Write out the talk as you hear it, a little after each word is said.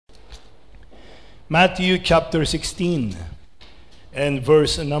Matthew chapter 16 and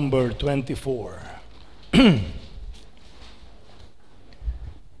verse number 24.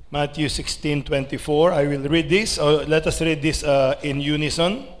 Matthew 16:24. I will read this. Let us read this in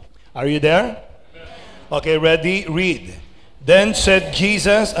unison. Are you there? Okay, ready? Read. Then said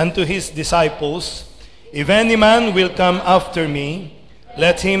Jesus unto his disciples, If any man will come after me,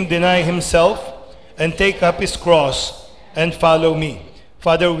 let him deny himself and take up his cross and follow me.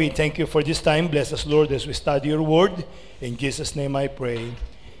 Father, we thank you for this time. Bless us, Lord, as we study your word. In Jesus' name I pray.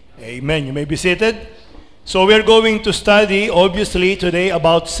 Amen. You may be seated. So we're going to study, obviously, today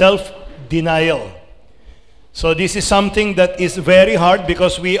about self-denial. So this is something that is very hard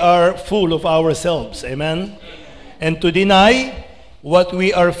because we are full of ourselves. Amen? And to deny what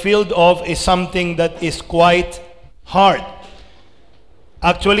we are filled of is something that is quite hard.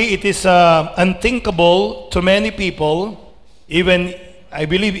 Actually, it is unthinkable to many people, even, I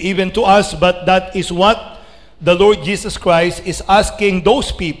believe, even to us, but that is what the Lord Jesus Christ is asking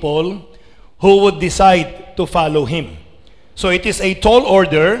those people who would decide to follow Him. So it is a tall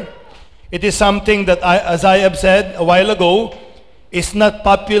order. It is something that, as I have said a while ago, is not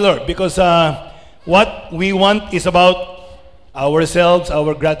popular because what we want is about ourselves,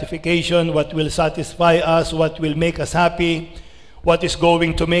 our gratification, what will satisfy us, what will make us happy, what is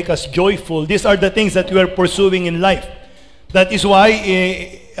going to make us joyful. These are the things that we are pursuing in life. That is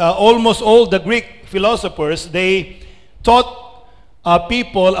why almost all the Greek philosophers, they taught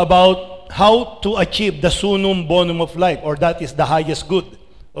people about how to achieve the sunum bonum of life, or that is the highest good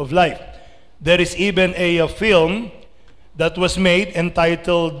of life. There is even a film that was made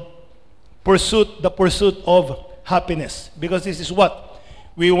entitled The Pursuit of Happiness, because this is what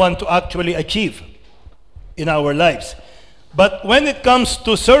we want to actually achieve in our lives. But when it comes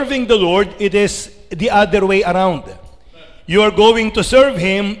to serving the Lord, it is the other way around. You are going to serve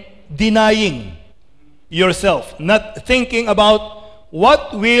Him denying yourself, not thinking about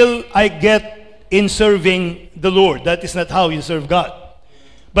what will I get in serving the Lord. That is not how you serve God.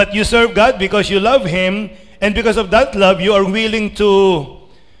 But you serve God because you love Him, and because of that love, you are willing to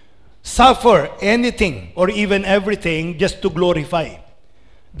suffer anything or even everything just to glorify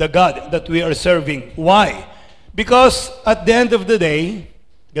the God that we are serving. Why? Because at the end of the day,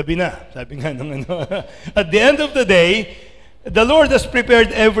 gabi na, sabi nga nung ano, at the end of the day, the Lord has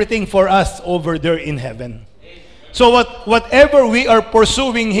prepared everything for us over there in heaven. So whatever we are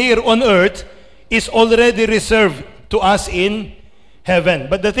pursuing here on earth is already reserved to us in heaven.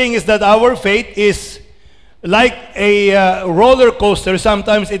 But the thing is that our faith is like a roller coaster.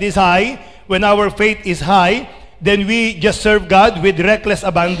 Sometimes it is high. When our faith is high, then we just serve God with reckless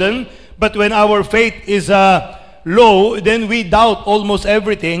abandon. But when our faith is low, then we doubt almost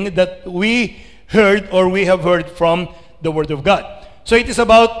everything that we heard or we have heard from the Word of God. So it is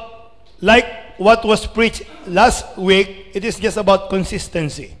about, like what was preached last week, it is just about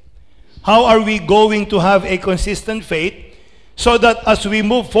consistency. How are we going to have a consistent faith so that as we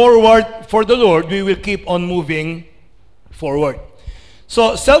move forward for the Lord, we will keep on moving forward?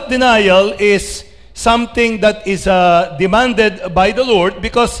 So self-denial is something that is demanded by the Lord,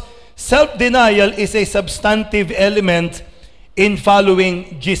 because self-denial is a substantive element in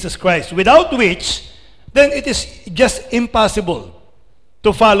following Jesus Christ, without which then it is just impossible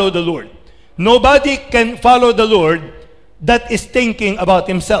to follow the Lord. Nobody can follow the Lord that is thinking about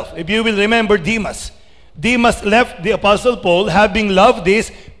himself. If you will remember Demas, Demas left the Apostle Paul having loved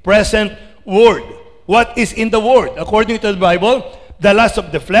this present world. What is in the world? According to the Bible, the lust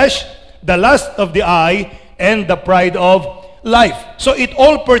of the flesh, the lust of the eye, and the pride of life. So it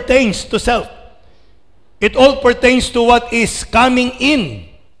all pertains to self. It all pertains to what is coming in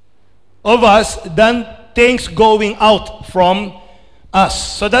of us than things going out from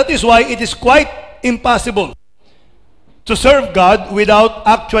us. So that is why it is quite impossible to serve God without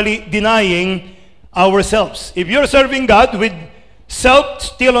actually denying ourselves. If you're serving God with self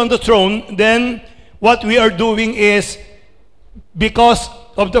still on the throne, then what we are doing is because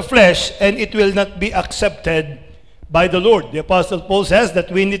of the flesh, and it will not be accepted by the Lord. The Apostle Paul says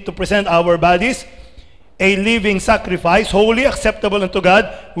that we need to present our bodies a living sacrifice, holy, acceptable unto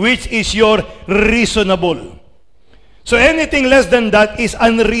God, which is your reasonable. So anything less than that is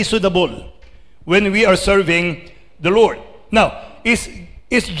unreasonable when we are serving the Lord. Now, is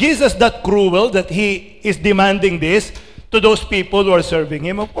Jesus that cruel that He is demanding this to those people who are serving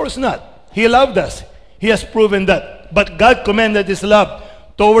Him? Of course not. He loved us. He has proven that. But God commended His love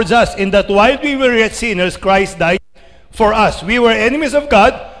towards us in that while we were yet sinners, Christ died for us. We were enemies of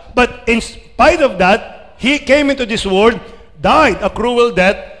God, but in spite of that, He came into this world, died a cruel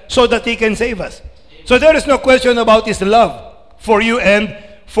death so that He can save us. So there is no question about His love for you and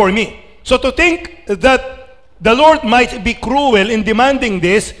for me. So to think that the Lord might be cruel in demanding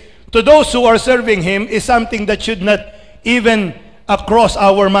this to those who are serving Him is something that should not even cross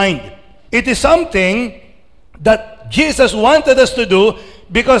our mind. It is something that Jesus wanted us to do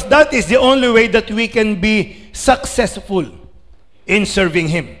because that is the only way that we can be successful in serving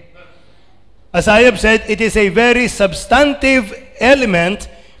Him. As I have said, it is a very substantive element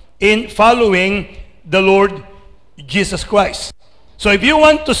in following the Lord Jesus Christ. So if you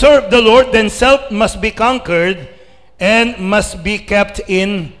want to serve the Lord, then self must be conquered and must be kept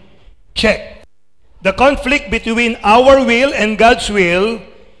in check. The conflict between our will and God's will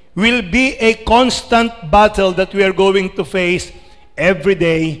be a constant battle that we are going to face every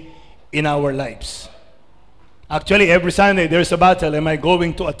day in our lives. Actually, every Sunday there's a battle. Am I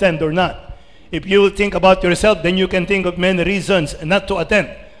going to attend or not? If you think about yourself, then you can think of many reasons not to attend.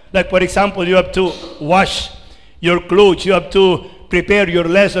 Like, for example, you have to wash your clothes, you have to prepare your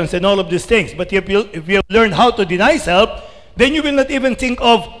lessons and all of these things. But if you have learned how to deny self, then you will not even think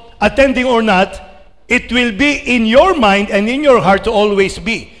of attending or not. It will be in your mind and in your heart to always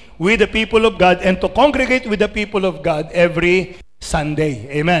be with the people of God and to congregate with the people of God every Sunday.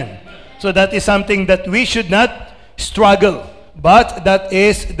 Amen. So that is something that we should not struggle, but that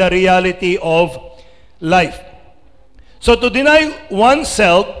is the reality of life. So to deny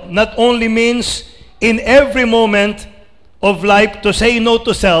oneself not only means in every moment of life to say no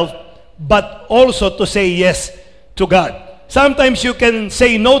to self, but also to say yes to God. Sometimes you can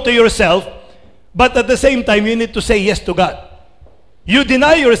say no to yourself, but at the same time you need to say yes to God. You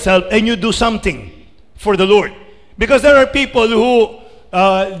deny yourself and you do something for the Lord. Because there are people who,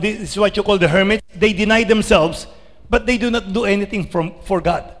 this is what you call the hermits, they deny themselves, but they do not do anything for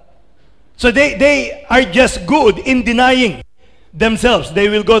God. So they are just good in denying themselves. They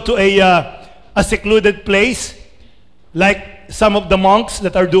will go to a secluded place, like some of the monks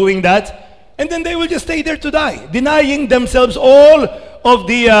that are doing that, and then they will just stay there to die, denying themselves all of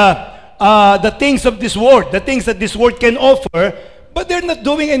the things of this world, the things that this world can offer, but they're not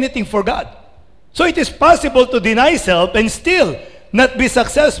doing anything for God. So it is possible to deny self and still not be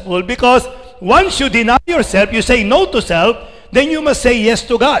successful, because once you deny yourself, you say no to self, then you must say yes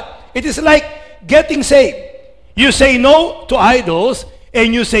to God. It is like getting saved. You say no to idols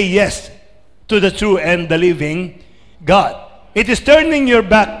and you say yes to the true and the living God. It is turning your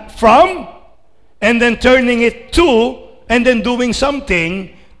back from and then turning it to and then doing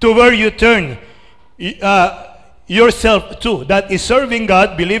something to where you turn yourself to. That is serving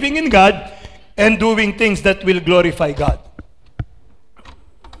God, believing in God, and doing things that will glorify God.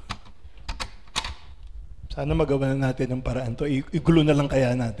 Sana magawa na natin ng paraan to. Igulo na lang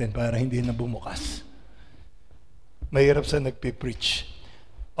kaya natin para hindi na bumukas. Mahirap sa nagpipreach.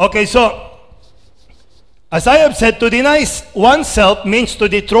 Okay, so, as I have said, to deny oneself means to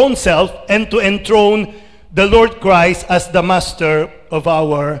dethrone self and to enthrone the Lord Christ as the master of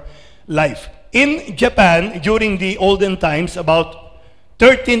our life. In Japan, during the olden times, about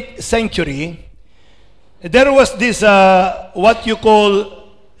 13th century, there was this, what you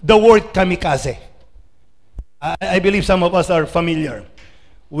call the word kamikaze. I believe some of us are familiar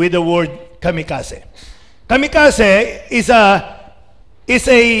with the word kamikaze. Kamikaze is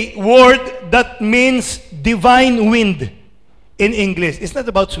a word that means divine wind in English. It's not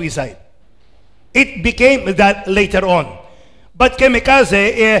about suicide. It became that later on. But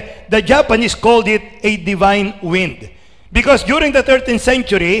kamikaze, the Japanese called it a divine wind. Because during the 13th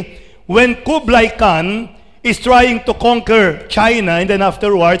century, when Kublai Khan is trying to conquer China, and then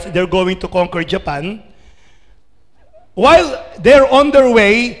afterwards they're going to conquer Japan, while they're on their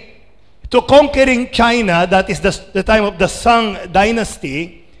way to conquering China, that is the time of the Song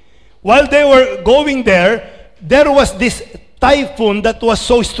Dynasty, while they were going there was this typhoon that was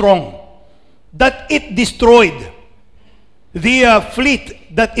so strong that it destroyed the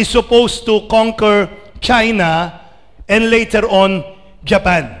fleet that is supposed to conquer China and later on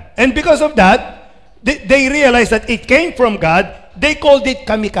Japan. And because of that, they realized that it came from God. They called it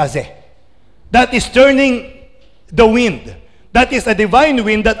kamikaze. That is turning the wind. That is a divine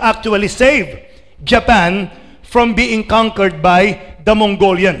wind that actually saved Japan from being conquered by the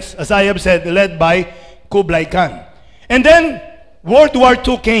Mongolians, as I have said, led by Kublai Khan. And then World War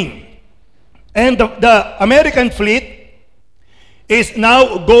II came. And the American fleet is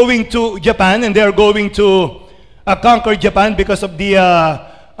now going to Japan, and they are going to conquer Japan because of the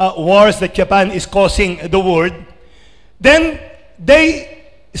wars that Japan is causing the world. Then they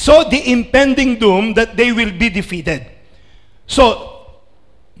saw the impending doom that they will be defeated. So,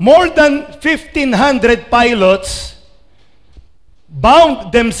 more than 1,500 pilots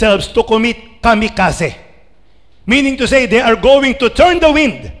bound themselves to commit kamikaze. Meaning to say, they are going to turn the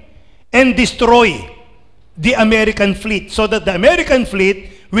wind and destroy the American fleet so that the American fleet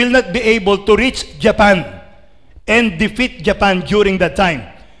will not be able to reach Japan and defeat Japan during that time.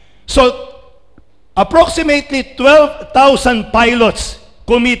 So approximately 12,000 pilots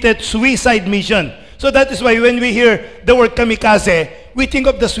committed suicide mission. So that is why when we hear the word kamikaze, we think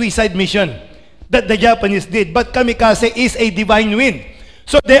of the suicide mission that the Japanese did. But kamikaze is a divine wind.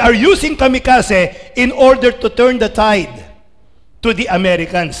 So they are using kamikaze in order to turn the tide to the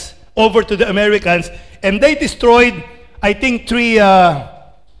Americans, over to the Americans. And they destroyed, I think, 3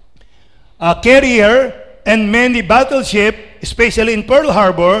 carrier and many battleship, especially in Pearl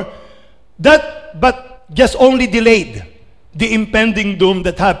Harbor, but just only delayed the impending doom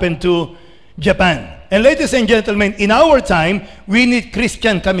that happened to Japan. And ladies and gentlemen, in our time, we need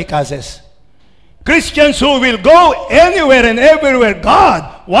Christian kamikazes. Christians who will go anywhere and everywhere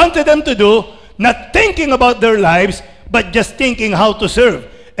God wanted them to do, not thinking about their lives, but just thinking how to serve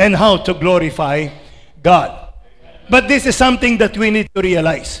and how to glorify God. But this is something that we need to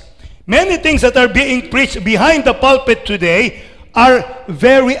realize. Many things that are being preached behind the pulpit today are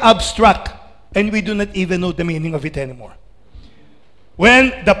very abstract, and we do not even know the meaning of it anymore.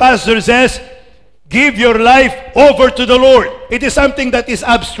 When the pastor says, give your life over to the Lord, it is something that is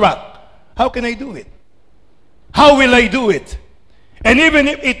abstract. How can I do it? How will I do it? And even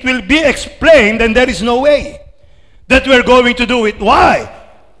if it will be explained, then there is no way that we're going to do it. Why?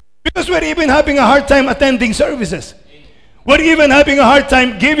 Because we're even having a hard time attending services. We're even having a hard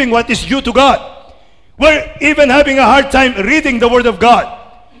time giving what is due to God. We're even having a hard time reading the Word of God.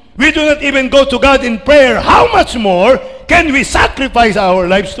 We do not even go to God in prayer. How much more can we sacrifice our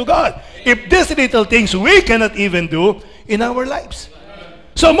lives to God if these little things we cannot even do in our lives?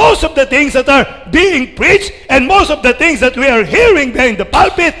 So most of the things that are being preached and most of the things that we are hearing behind the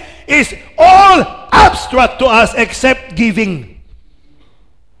pulpit is all abstract to us except giving.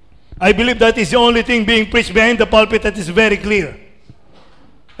 I believe that is the only thing being preached behind the pulpit that is very clear.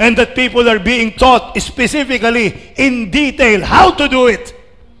 And that people are being taught specifically in detail how to do it,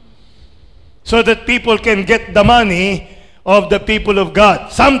 so that people can get the money of the people of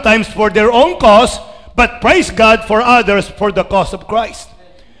God. Sometimes for their own cause, but praise God for others for the cause of Christ.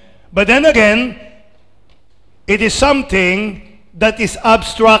 But then again, it is something that is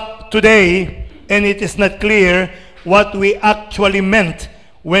abstract today, and it is not clear what we actually meant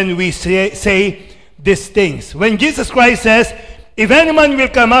when we say these things. When Jesus Christ says, if any man will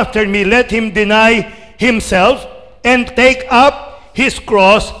come after me, let him deny himself and take up his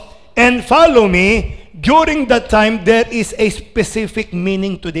cross and follow me, during that time there is a specific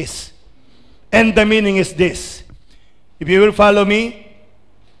meaning to this. And the meaning is this: if you will follow me,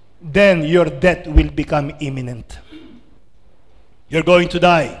 then your death will become imminent. You're going to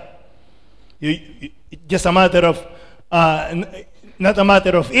die. It's just a matter of, not a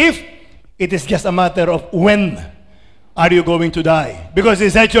matter of if, it is just a matter of when are you going to die. Because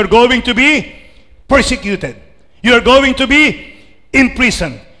it's that you're going to be persecuted. You're going to be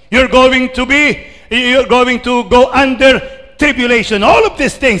imprisoned. You're going to go under tribulation. All of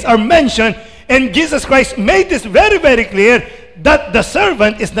these things are mentioned, and Jesus Christ made this very, very clear that the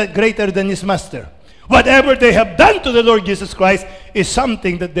servant is not greater than his master. Whatever they have done to the Lord Jesus Christ is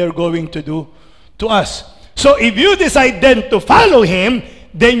something that they're going to do to us. So if you decide then to follow him,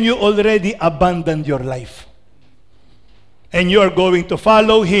 then you already abandoned your life. And you are going to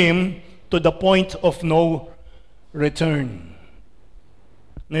follow him to the point of no return.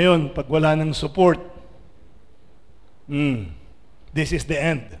 Ngayon, pag wala ng support, this is the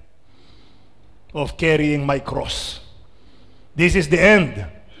end of carrying my cross. This is the end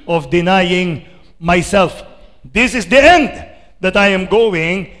of denying myself. This is the end that I am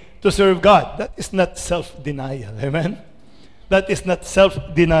going to serve God. That is not self-denial. Amen? That is not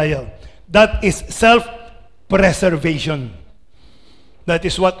self-denial. That is self-preservation. That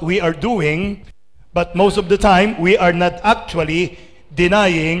is what we are doing, but most of the time, we are not actually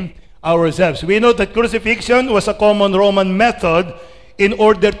denying ourselves. We know that crucifixion was a common Roman method in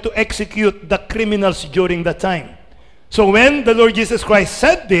order to execute the criminals during that time. So when the Lord Jesus Christ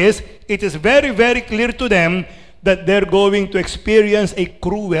said this, it is very, very clear to them that they're going to experience a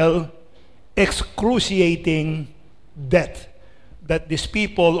cruel, excruciating death that these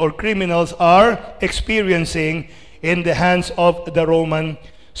people or criminals are experiencing in the hands of the Roman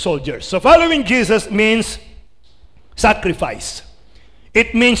soldiers. So following Jesus means sacrifice.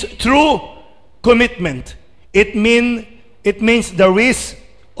 It means true commitment. It means the risk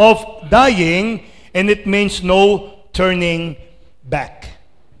of dying, and it means no turning back.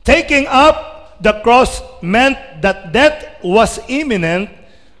 Taking up the cross meant that death was imminent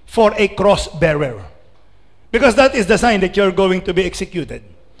for a cross bearer, because that is the sign that you're going to be executed.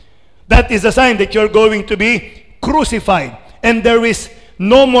 That is a sign that you're going to be crucified. And there is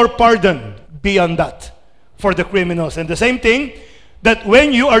no more pardon beyond that for the criminals. And the same thing, that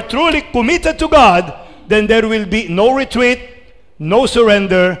when you are truly committed to God, then there will be no retreat, no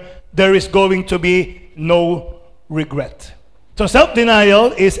surrender. There is going to be no regret. So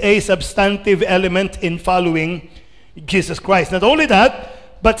self-denial is a substantive element in following Jesus Christ. Not only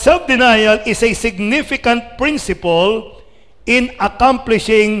that, but self-denial is a significant principle in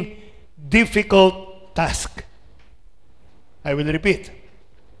accomplishing difficult tasks. I will repeat.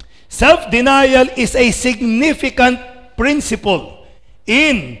 Self-denial is a significant principle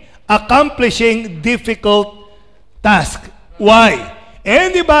in accomplishing difficult tasks. Why?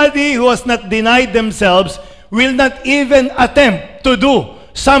 Anybody who has not denied themselves will not even attempt to do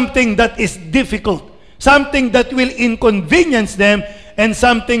something that is difficult, something that will inconvenience them, and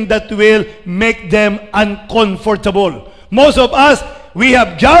something that will make them uncomfortable. Most of us, we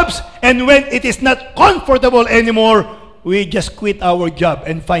have jobs, and when it is not comfortable anymore, we just quit our job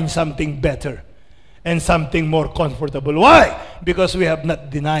and find something better and something more comfortable. Why? Because we have not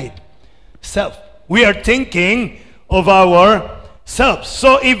denied self. We are thinking of ourselves.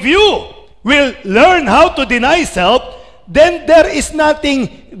 So if you will learn how to deny self, then there is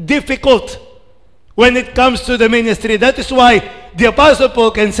nothing difficult when it comes to the ministry. That is why the Apostle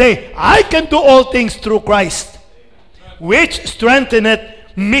Paul can say, I can do all things through Christ, which strengtheneth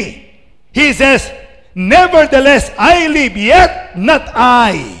me. He says, nevertheless, I live, yet not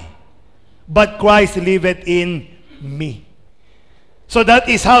I, but Christ liveth in me. So that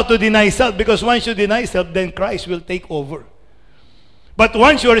is how to deny self, because once you deny self, then Christ will take over. But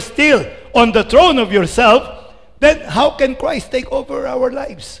once you are still on the throne of yourself, then how can Christ take over our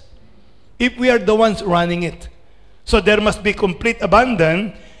lives if we are the ones running it? So there must be complete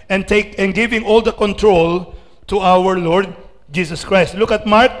abandon and giving all the control to our Lord Jesus Christ. Look at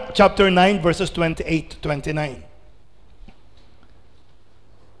Mark chapter 9, verses 28 to 29.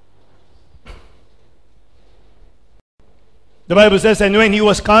 The Bible says, and when he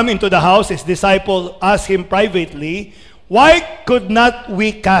was come into the house, his disciples asked him privately, why could not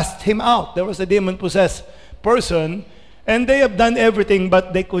we cast him out? There was a demon-possessed person, and they have done everything,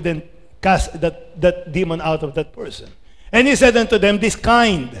 but they couldn't cast that demon out of that person. And he said unto them, this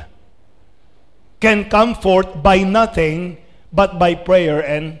kind can come forth by nothing but by prayer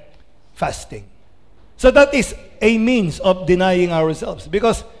and fasting. So that is a means of denying ourselves,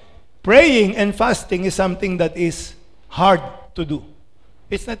 because praying and fasting is something that is hard to do.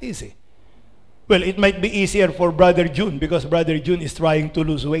 It's not easy. Well, it might be easier for Brother June, because Brother June is trying to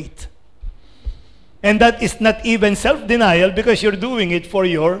lose weight. And that is not even self-denial, because you're doing it for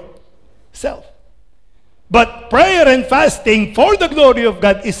yourself. But prayer and fasting for the glory of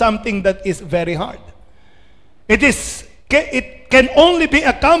God is something that is very hard. It can only be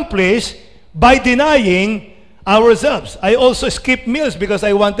accomplished by denying ourselves. I also skip meals because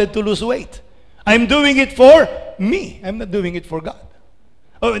I wanted to lose weight. I'm doing it for me. I'm not doing it for God.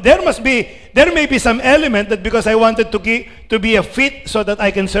 Oh, there may be some element that because I wanted to be a fit so that I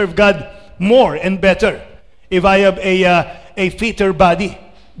can serve God more and better. If I have a fitter body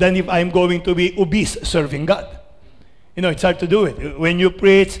than if I'm going to be obese serving God. You know, it's hard to do it. When you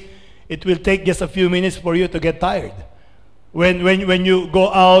preach, it will take just a few minutes for you to get tired. When you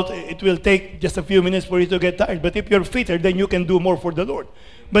go out, it will take just a few minutes for you to get tired. But if you're fitter, then you can do more for the Lord.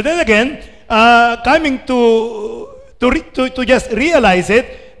 But then again, coming to just realize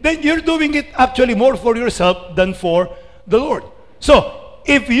it, then you're doing it actually more for yourself than for the Lord. So,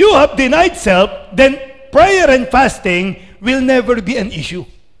 if you have denied self, then prayer and fasting will never be an issue.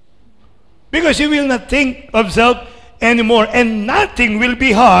 Because you will not think of self anymore. And nothing will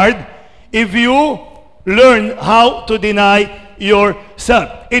be hard if you learn how to deny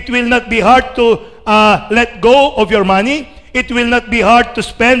yourself. It will not be hard to let go of your money. It will not be hard to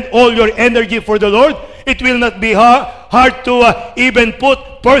spend all your energy for the Lord. It will not be hard to even put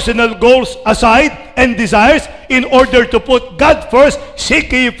personal goals aside and desires in order to put God first.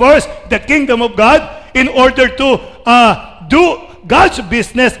 Seek ye first the kingdom of God in order to do God's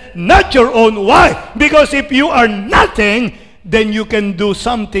business, not your own. Why? Because if you are nothing, then you can do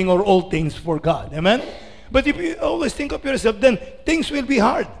something or all things for God. Amen? But if you always think of yourself, then things will be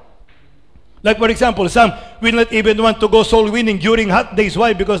hard. Like, for example, some will not even want to go soul winning during hot days.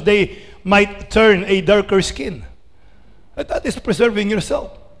 Why? Because they might turn a darker skin. But that is preserving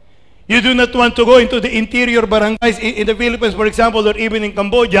yourself. You do not want to go into the interior barangays in the Philippines, for example, or even in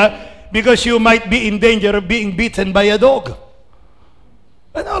Cambodia, because you might be in danger of being beaten by a dog.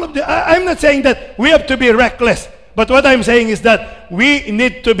 And all of I'm not saying that we have to be reckless. But what I'm saying is that we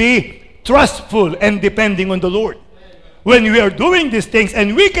need to be trustful and depending on the Lord. when we are doing these things,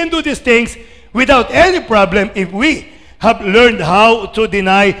 and we can do these things without any problem if we have learned how to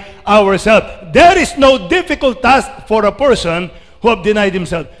deny ourselves. There is no difficult task for a person who have denied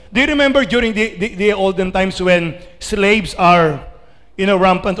himself. Do you remember during the olden times when slaves are,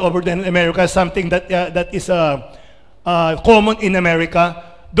 rampant over there in America, something that is common in America?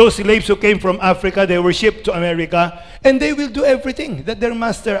 Those slaves who came from Africa, they were shipped to America, and they will do everything that their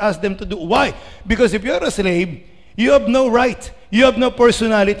master asked them to do. Why? Because if you're a slave, you have no right. You have no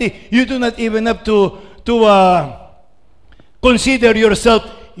personality. You do not even have to consider yourself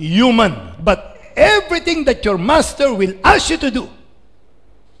human. But everything that your master will ask you to do,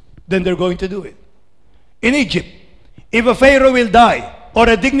 then they're going to do it. In Egypt, if a pharaoh will die or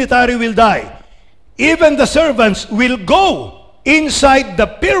a dignitary will die, even the servants will go inside the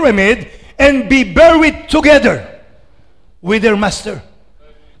pyramid and be buried together with their master.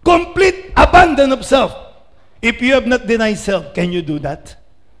 Complete abandon of self. If you have not denied self, can you do that?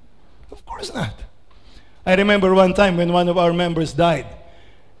 Of course not. I remember one time when one of our members died,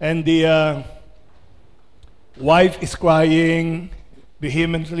 and the wife is crying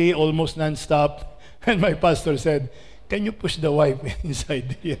vehemently, almost non-stop, and my pastor said, "Can you push the wife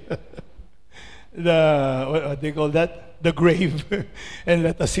inside what they call that? The grave, and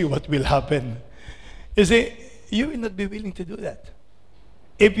let us see what will happen." You see, you will not be willing to do that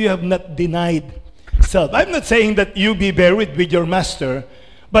if you have not denied self. I'm not saying that you be buried with your master,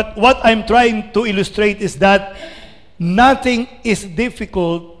 but what I'm trying to illustrate is that nothing is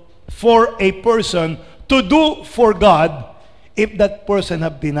difficult for a person to do for God if that person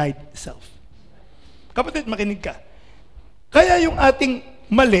have denied self. Kapatid, makinig ka. Kaya yung ating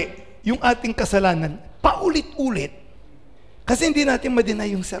mali, yung ating kasalanan, paulit-ulit, kasi hindi natin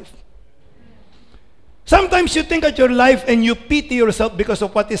ma-deny yung self. Sometimes you think at your life and you pity yourself because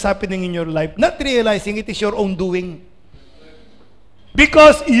of what is happening in your life, not realizing it is your own doing.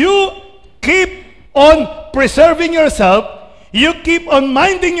 Because you keep on preserving yourself, you keep on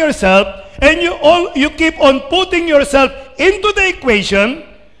minding yourself, and you keep on putting yourself into the equation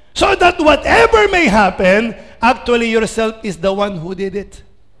so that whatever may happen, actually yourself is the one who did it.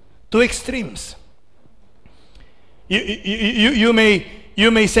 To extremes. You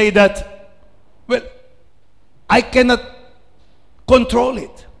may say that, well, I cannot control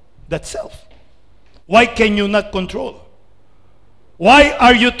it. That's self. Why can you not control? Why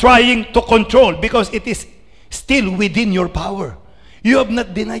are you trying to control? Because it is still within your power. You have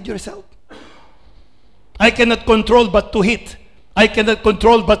not denied yourself. I cannot control but to hit. I cannot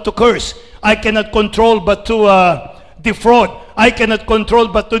control but to curse. I cannot control but to defraud. I cannot control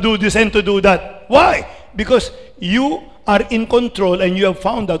but to do this and to do that. Why? Because you are in control and you have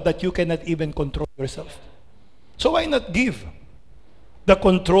found out that you cannot even control yourself. So why not give the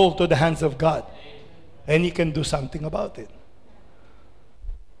control to the hands of God? And He can do something about it.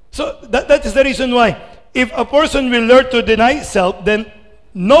 So that is the reason why if a person will learn to deny self, then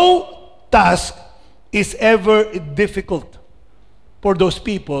no task is ever difficult for those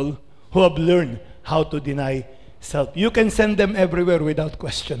people who have learned how to deny self. You can send them everywhere without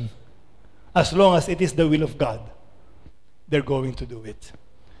question. As long as it is the will of God, they're going to do it.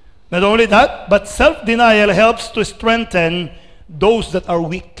 Not only that, but self-denial helps to strengthen those that are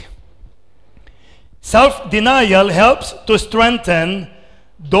weak. Self-denial helps to strengthen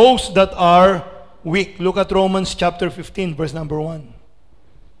those that are weak. Look at Romans chapter 15, verse number 1.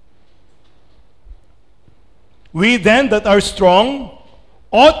 We then that are strong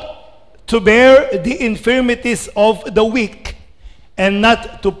ought to bear the infirmities of the weak and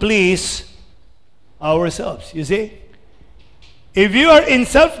not to please ourselves. You see? If you are in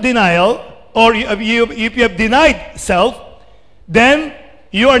self-denial, or if you have denied self, then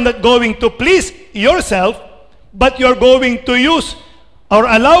you are not going to please yourself, but you're going to use or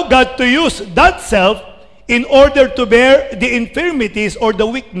allow God to use that self in order to bear the infirmities or the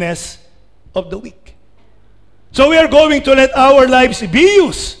weakness of the weak. So we are going to let our lives be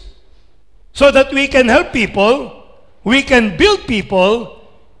used so that we can help people, we can build people,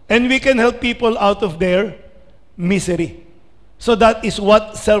 and we can help people out of their misery. So that is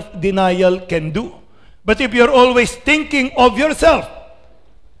what self-denial can do. But if you're always thinking of yourself,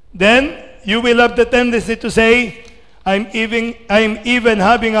 then you will have the tendency to say, I'm even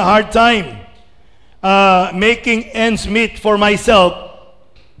having a hard time making ends meet for myself,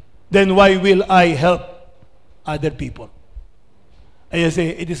 then why will I help other people? I say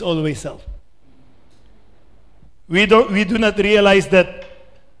it is always self. We do not realize that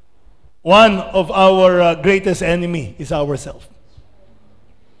one of our greatest enemy is ourself.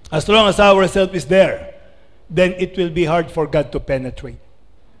 As long as ourself is there, then it will be hard for God to penetrate.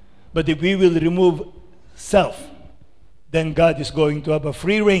 But if we will remove self, then God is going to have a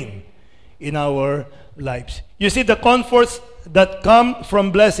free reign in our lives. You see, the comforts that come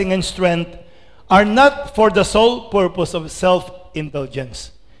from blessing and strength are not for the sole purpose of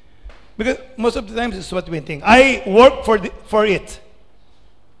self-indulgence. Because most of the times it's what we think. I work for it.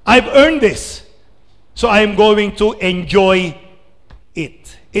 I've earned this. So I'm going to enjoy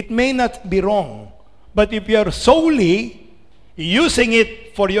it. It may not be wrong. But if you are solely using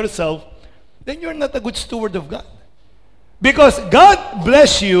it for yourself, then you're not a good steward of God. Because God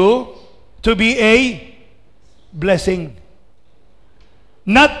bless you to be a blessing.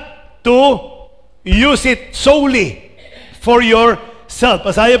 Not to use it solely for yourself.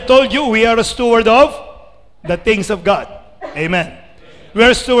 As I have told you, we are a steward of the things of God. Amen. We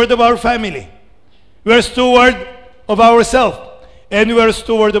are a steward of our family. We are a steward of ourselves. And we are a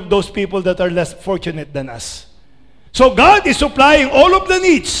steward of those people that are less fortunate than us. So God is supplying all of the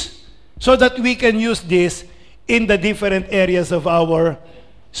needs so that we can use this in the different areas of our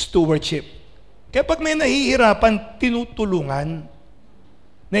stewardship. Kaya pag may nahihirapan, tinutulungan.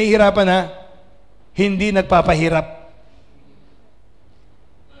 Nahihirapan na, hindi nagpapahirap.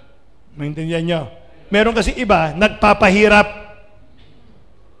 Maintindihan nyo? Meron kasi iba, nagpapahirap.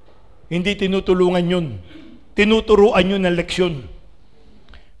 Hindi tinutulungan yun. Tinuturuan yun ng leksyon.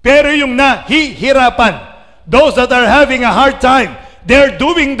 Pero yung nahihirapan, those that are having a hard time, they're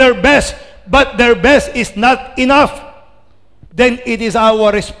doing their best, but their best is not enough. Then it is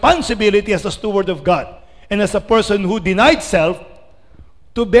our responsibility as a steward of God and as a person who denied self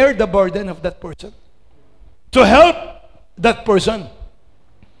to bear the burden of that person. To help that person.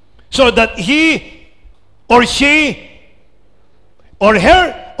 So that he or she or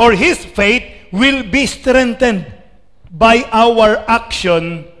her or his faith will be strengthened by our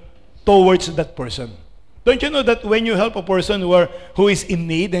action towards that person. Don't you know that when you help a person who is in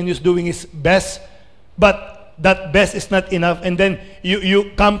need and is doing his best, but that best is not enough, and then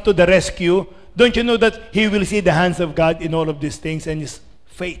you come to the rescue, don't you know that he will see the hands of God in all of these things and his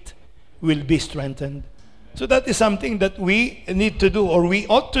faith will be strengthened? So that is something that we need to do, or we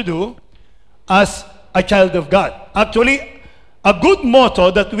ought to do as a child of God. Actually, a good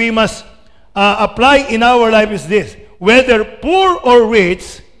motto that we must apply in our life is this: whether poor or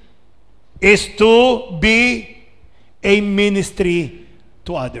rich, is to be a ministry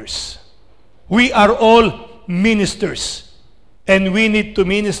to others. We are all ministers, and we need to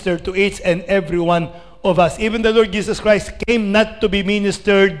minister to each and every one of us. Even the Lord Jesus Christ came not to be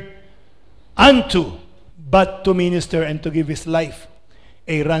ministered unto, but to minister and to give His life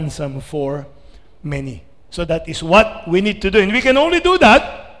a ransom for many. So that is what we need to do. And we can only do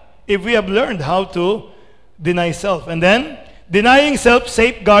that if we have learned how to deny self. And then, denying self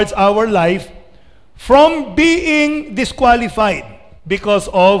safeguards our life from being disqualified because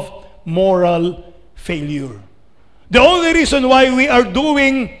of moral failure. The only reason why we are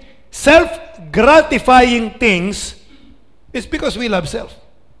doing self-gratifying things is because we love self.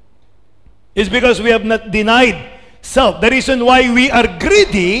 It's because we have not denied self. The reason why we are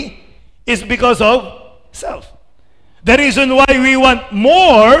greedy is because of self. The reason why we want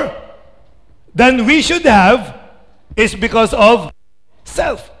more than we should have is because of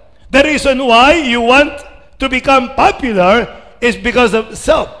self. The reason why you want to become popular is because of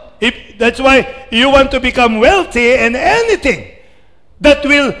self. That's why you want to become wealthy, and anything that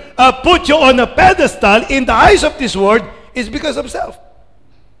will put you on a pedestal in the eyes of this world is because of self.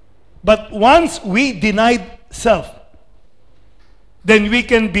 But once we denied self, then we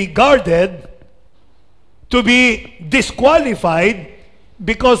can be guarded to be disqualified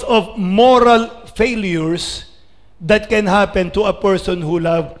because of moral failures that can happen to a person who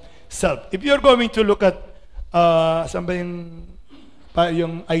loves self. If you're going to look at saan ba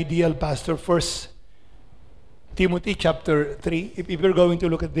yung ideal pastor, 1 Timothy chapter 3, if you're going to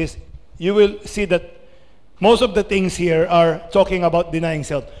look at this, you will see that most of the things here are talking about denying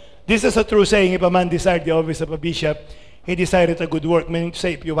self. This is a true saying: if a man desired the office of a bishop, he desired a good work. Meaning to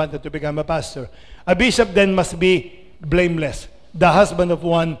say, if you wanted to become a pastor, a bishop then must be blameless, the husband of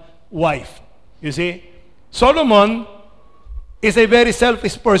one wife. You see, Solomon is a very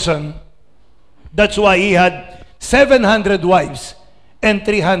selfish person. That's why he had 700 wives and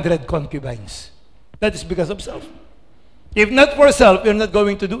 300 concubines. That is because of self. If not for self, you're not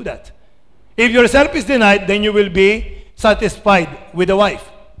going to do that. If your self is denied, then you will be satisfied with a wife,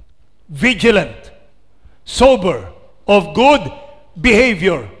 vigilant, sober, of good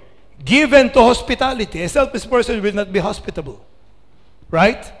behavior, given to hospitality. A selfish person will not be hospitable.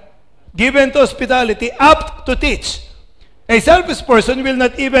 Right? Given to hospitality, apt to teach. A selfish person will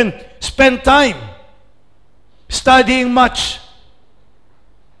not even spend time studying much.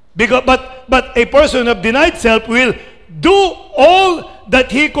 Because, but a person of denied self will do all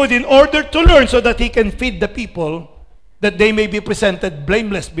that he could in order to learn so that he can feed the people, that they may be presented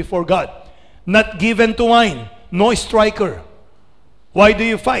blameless before God. Not given to wine, no striker. Why do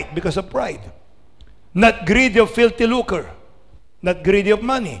you fight? Because of pride. Not greedy of filthy lucre, not greedy of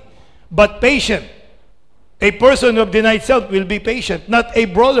money, but patient. A person who have denied self will be patient, not a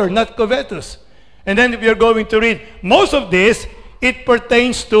brawler, not covetous. And then if you're going to read most of this, it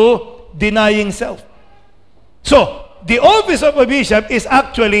pertains to denying self. So, the office of a bishop is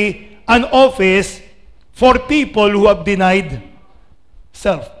actually an office for people who have denied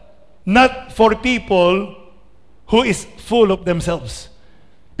self, not for people who is full of themselves.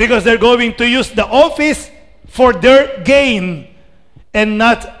 Because they're going to use the office for their gain and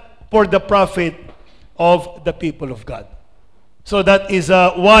not for the profit of the people of God. So that is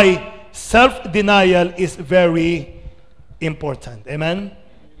why self-denial is very important. Amen?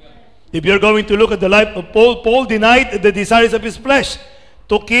 If you're going to look at the life of Paul, Paul denied the desires of his flesh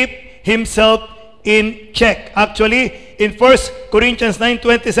to keep himself in check. Actually, in 1 Corinthians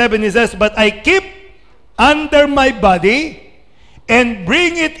 9:27, he says, "But I keep under my body and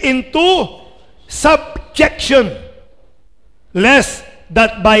bring it into subjection, lest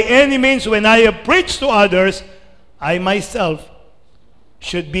that by any means when I have preached to others, I myself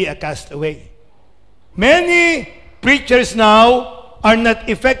should be a castaway." Many preachers now are not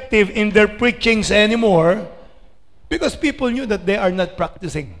effective in their preachings anymore because people knew that they are not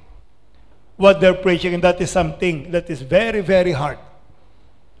practicing what they're preaching, and that is something that is very, very hard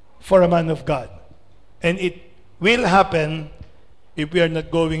for a man of God. And it will happen if we are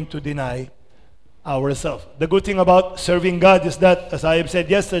not going to deny ourselves. The good thing about serving God is that, as I have said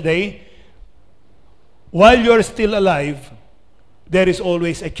yesterday, while you are still alive, there is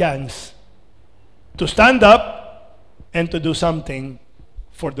always a chance to stand up and to do something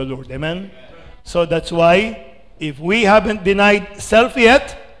for the Lord. Amen? So that's why, if we haven't denied self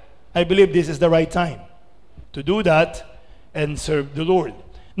yet, I believe this is the right time to do that and serve the Lord.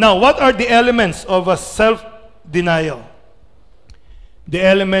 Now, what are the elements of a self-denial? The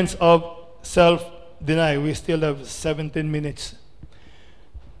elements of self-denial. We still have 17 minutes.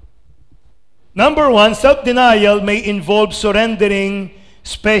 Number one, self-denial may involve surrendering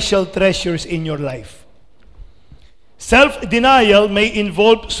special treasures in your life. Self-denial may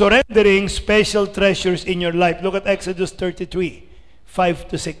involve surrendering special treasures in your life. Look at Exodus 33, 5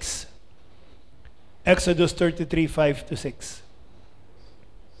 to 6. Exodus 33, 5 to 6.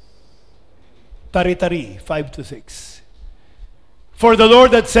 Tari-tari, 5 to 6. "For the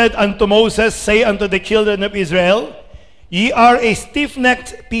Lord had said unto Moses, say unto the children of Israel, Ye are a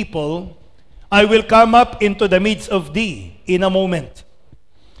stiff-necked people. I will come up into the midst of thee in a moment,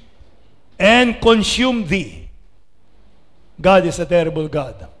 and consume thee." God is a terrible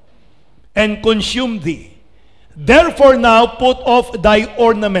God. "And consume thee. Therefore now put off thy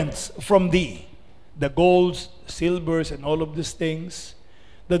ornaments from thee," the golds, silvers, and all of these things,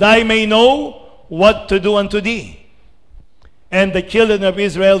 "that I may know what to do unto thee." And the children of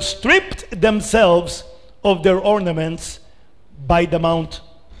Israel stripped themselves of their ornaments by the Mount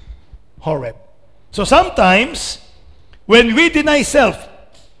Horeb. So sometimes, when we deny self,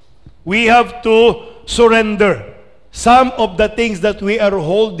 we have to surrender some of the things that we are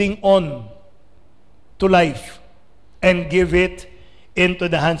holding on to life and give it into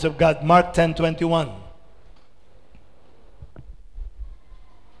the hands of God. Mark 10:21.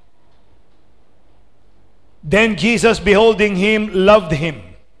 "Then Jesus, beholding him, loved him,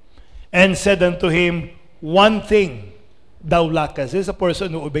 and said unto him, One thing thou lackest." This is a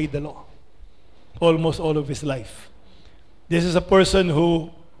person who obeyed the law almost all of his life. This is a person who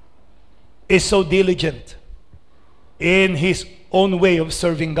is so diligent in his own way of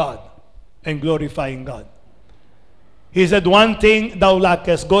serving God and glorifying God. He said, "One thing thou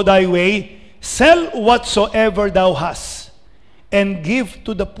lackest, go thy way, sell whatsoever thou hast, and give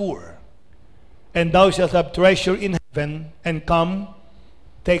to the poor, and thou shalt have treasure in heaven, and come,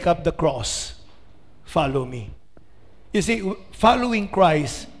 take up the cross, follow me." You see, following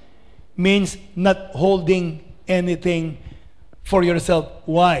Christ means not holding anything for yourself.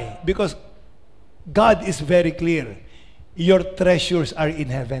 Why? Because God is very clear. Your treasures are in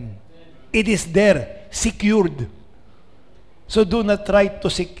heaven. It is there, secured. So do not try to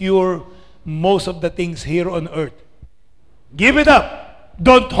secure most of the things here on earth. Give it up.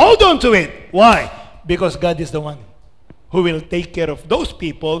 Don't hold on to it. Why? Because God is the one who will take care of those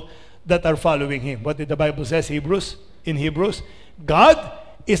people that are following Him. What did the Bible say in Hebrews? God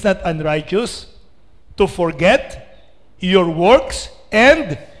is not unrighteous to forget your works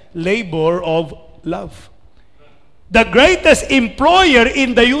and labor of love. The greatest employer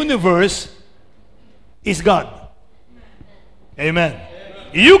in the universe is God. Amen.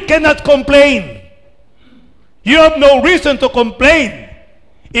 You cannot complain. You have no reason to complain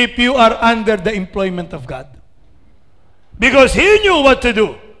if you are under the employment of God. Because He knew what to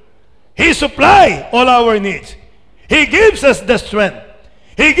do. He supplies all our needs. He gives us the strength.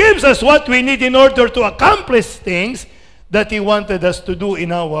 He gives us what we need in order to accomplish things that He wanted us to do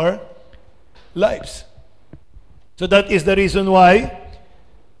in our lives. So that is the reason why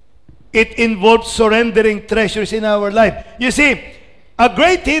it involves surrendering treasures in our life. You see, a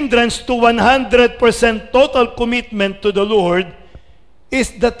great hindrance to 100% total commitment to the Lord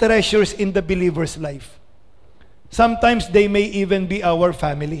is the treasures in the believer's life. Sometimes they may even be our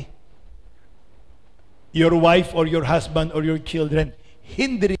family. Your wife or your husband or your children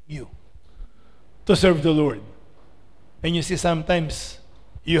hindering you to serve the Lord. And you see, sometimes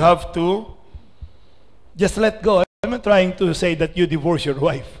you have to just let go. I'm not trying to say that you divorce your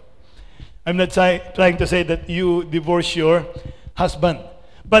wife. I'm not trying to say that you divorce your husband.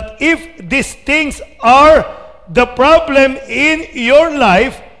 But if these things are the problem in your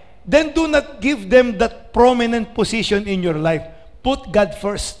life, then do not give them that prominent position in your life. Put God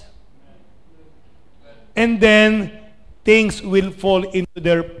first. And then things will fall into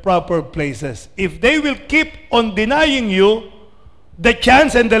their proper places. If they will keep on denying you the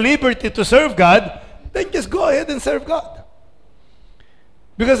chance and the liberty to serve God, then just go ahead and serve God.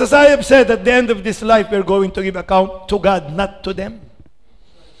 Because as I have said, at the end of this life, we're going to give account to God, not to them.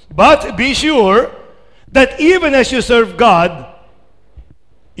 But be sure that even as you serve God,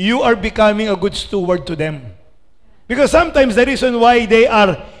 you are becoming a good steward to them. Because sometimes the reason why they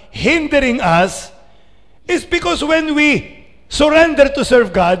are hindering us is because when we surrender to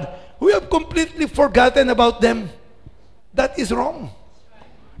serve God, we have completely forgotten about them. That is wrong.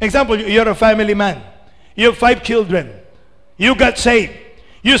 Example, you're a family man. You have 5 children. You got saved.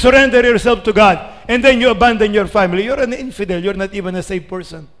 You surrender yourself to God. And then you abandon your family. You're an infidel. You're not even a saved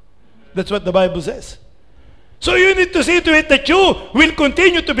person. That's what the Bible says. So you need to see to it that you will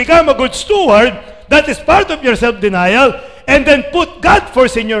continue to become a good steward. That is part of your self-denial. And then put God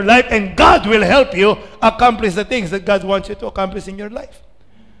first in your life, and God will help you accomplish the things that God wants you to accomplish in your life.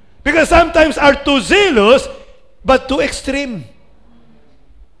 Because sometimes are too zealous, but too extreme.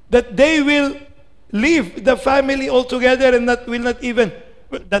 That they will leave the family altogether and that will not even...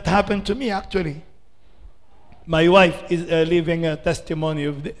 That happened to me actually. My wife is living a testimony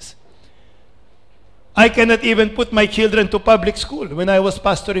of this. I cannot even put my children to public school when I was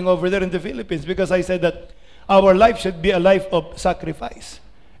pastoring over there in the Philippines, because I said that our life should be a life of sacrifice.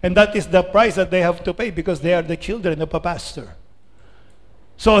 And that is the price that they have to pay, because they are the children of a pastor.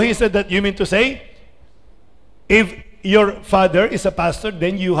 So he said that, you mean to say, if your father is a pastor,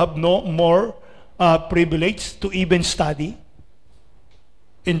 then you have no more privilege to even study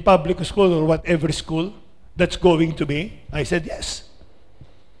in public school or whatever school that's going to be? I said yes.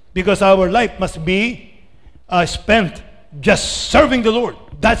 Because our life must be spent just serving the Lord.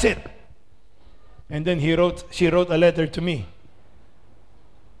 That's it. And then she wrote a letter to me.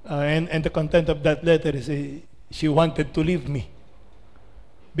 And the content of that letter is she wanted to leave me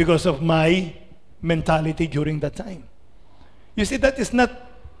because of my mentality during that time. You see, that is not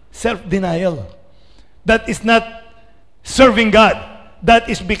self-denial. That is not serving God. That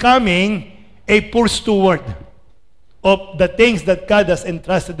is becoming a poor steward of the things that God has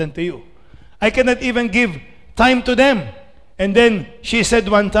entrusted unto you. I cannot even give time to them. And then she said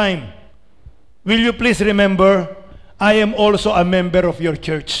one time, will you please remember, I am also a member of your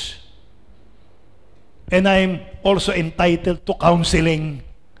church. And I am also entitled to counseling,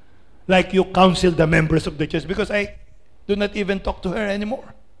 like you counsel the members of the church, because I do not even talk to her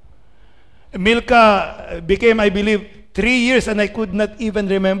anymore. Milka became, I believe, 3 years, and I could not even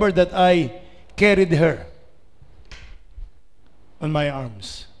remember that I carried her on my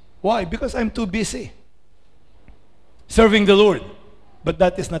arms. Why? Because I'm too busy serving the Lord. But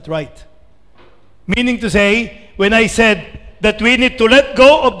that is not right. Meaning to say, when I said that we need to let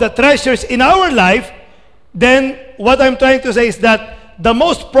go of the treasures in our life, then what I'm trying to say is that the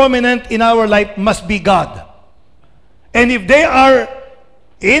most prominent in our life must be God. And if they are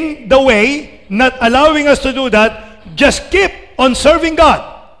in the way, not allowing us to do that, just keep on serving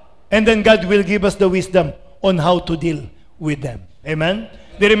God. And then God will give us the wisdom on how to deal with them. Amen?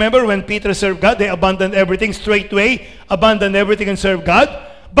 Do you remember when Peter served God? They abandoned everything straightway, abandoned everything and served God.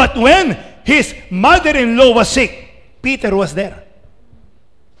 But when his mother-in-law was sick, Peter was there,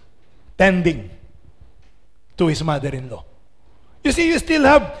 tending to his mother-in-law. You see, you still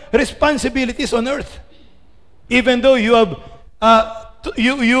have responsibilities on earth. Even though you have,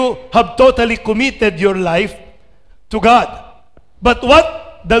 you have totally committed your life to God. But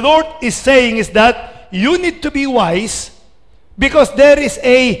what the Lord is saying is that you need to be wise, Because there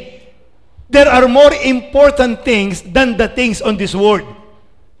are more important things than the things on this world.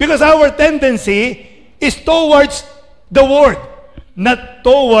 Because our tendency is towards the world, not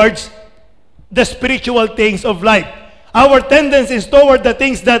towards the spiritual things of life. Our tendency is toward the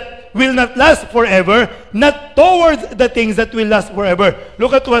things that will not last forever, not towards the things that will last forever.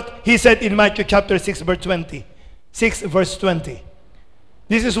 Look at what he said in Matthew chapter 6, verse 20. 6 verse 20.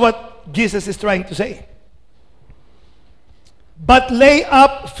 This is what Jesus is trying to say. But lay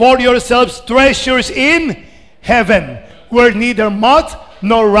up for yourselves treasures in heaven, where neither moth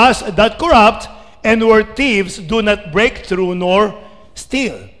nor rust doth corrupt, and where thieves do not break through nor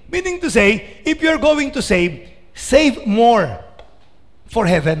steal. Meaning to say, if you're going to save more for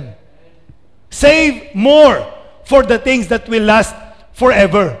heaven. Save more for the things that will last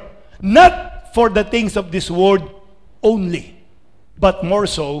forever. Not for the things of this world only, but more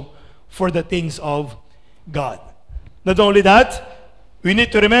so for the things of God. Not only that, we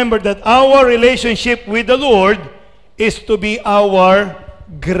need to remember that our relationship with the Lord is to be our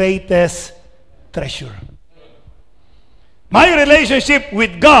greatest treasure. My relationship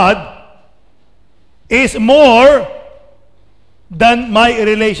with God is more than my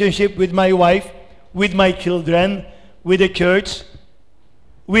relationship with my wife, with my children, with the church,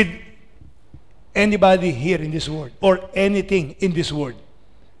 with anybody here in this world, or anything in this world.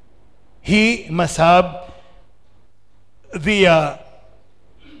 He must have the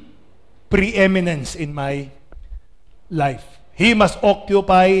preeminence in my life. He must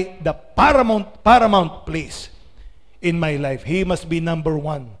occupy the paramount place in my life. He must be number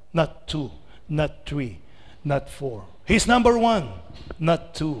one, not two, not three, not four. He's number one,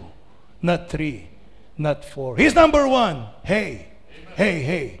 not two, not three, not four. He's number one. Hey, hey,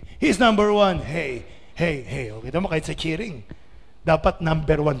 hey. He's number one. Hey, hey, hey. Okay, tama, kahit sa cheering, dapat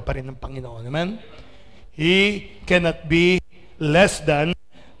number one pa rin ng Panginoon. Amen? He cannot be less than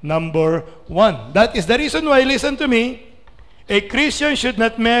number one. That is the reason why, listen to me, a Christian should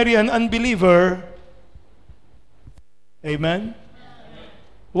not marry an unbeliever. Amen?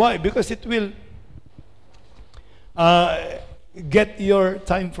 Why? Because it will get your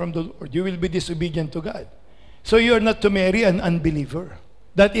time from the Lord. You will be disobedient to God. So you are not to marry an unbeliever.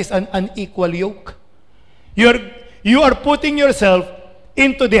 That is an unequal yoke. You are putting yourself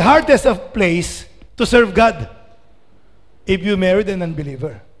into the hardest of place to serve God if you married an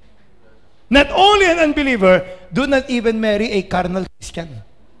unbeliever. Not only an unbeliever, do not even marry a carnal Christian.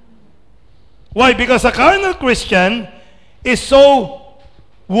 Why? Because a carnal Christian is so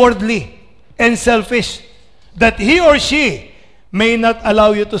worldly and selfish that he or she may not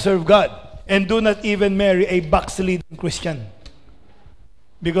allow you to serve God. And do not even marry a backsliding Christian,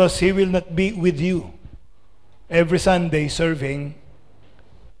 because he will not be with you every Sunday serving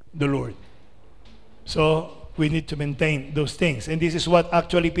the Lord. So we need to maintain those things. And this is what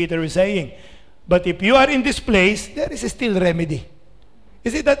actually Peter is saying. But if you are in this place, there is still remedy.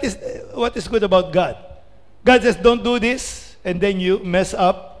 You see, that is what is good about God. God says, don't do this, and then you mess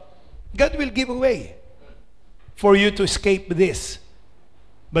up. God will give a way for you to escape this.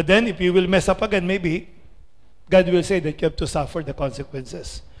 But then if you will mess up again, maybe God will say that you have to suffer the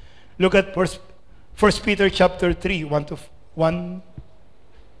consequences. Look at 1 Peter chapter 3, 1 to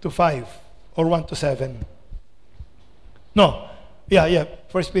 5, or 1 to 7. No. Yeah.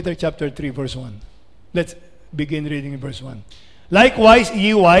 1 Peter chapter 3, verse 1. Let's begin reading in verse 1. Likewise,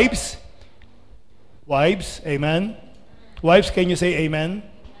 ye wives, amen? Wives, can you say amen?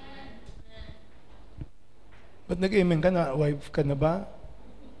 Ba't nag-amen ka na? Wife ka na ba?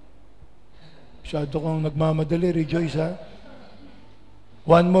 Masyado kang nagmamadali, rejoice ha?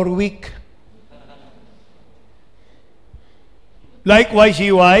 One more week. Likewise,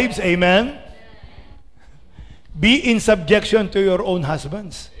 ye wives, amen? Be in subjection to your own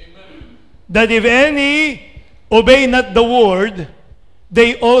husbands. Amen. That if any obey not the word,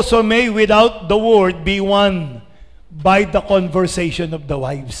 they also may without the word be won by the conversation of the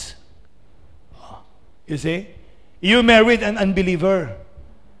wives. You see? You married an unbeliever.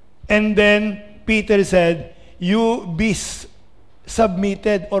 And then Peter said, you be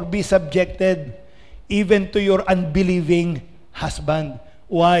submitted or be subjected even to your unbelieving husband.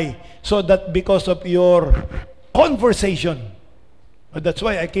 Why? So that because of your conversation, but that's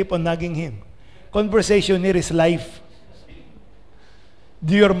why I keep on nagging him. Conversation here is life.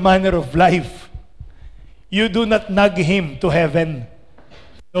 Your manner of life. You do not nag him to heaven.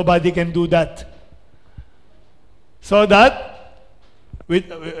 Nobody can do that. So that with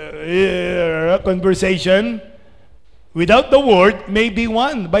conversation without the word may be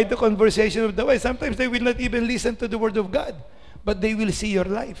won by the conversation of the wife. Sometimes they will not even listen to the word of God, but they will see your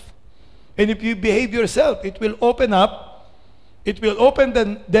life. And if you behave yourself, it will open up It will open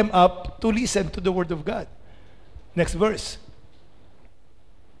them up to listen to the word of God. Next verse.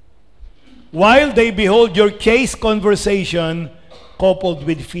 While they behold your chaste conversation coupled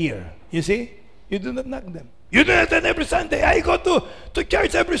with fear. You see? You do not knock them. You do not attend every Sunday. I go to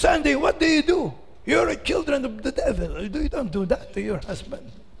church every Sunday. What do you do? You're a children of the devil. You don't do that to your husband.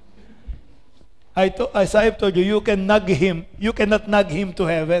 As I have told you, you can nag him. You cannot nag him to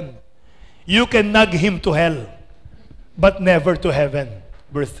heaven. You can nag him to hell, but never to heaven.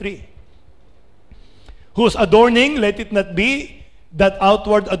 Verse 3. Whose adorning, let it not be that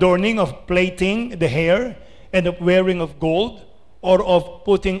outward adorning of plaiting the hair and of wearing of gold or of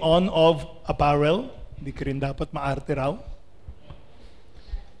putting on of apparel. Hindi ka rin dapat maarte raw.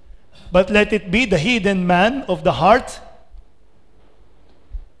 But let it be the hidden man of the heart.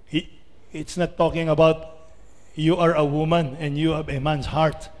 It's not talking about you are a woman and you have a man's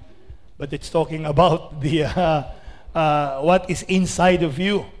heart. But it's talking about the what is inside of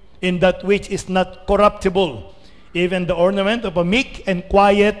you, in that which is not corruptible, even the ornament of a meek and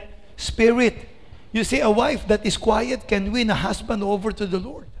quiet spirit. You see, a wife that is quiet can win a husband over to the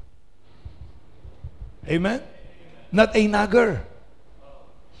Lord. Amen? Not a nagger,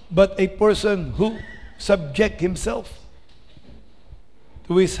 but a person who subject himself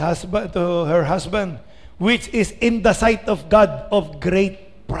to his husband, to her husband, which is in the sight of God of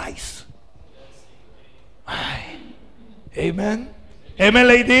great price. Ay. Amen? Amen,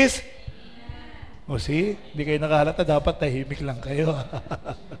 ladies? O see, hindi kayo nakahalata, dapat tahimik lang kayo.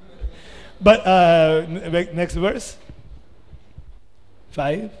 But, next verse.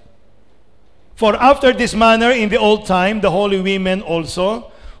 5. For after this manner in the old time, the holy women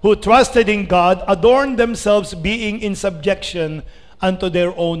also, who trusted in God, adorned themselves, being in subjection unto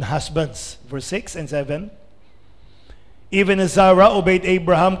their own husbands. Verse 6 and 7. Even as Sarah obeyed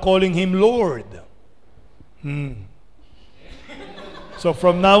Abraham, calling him Lord. So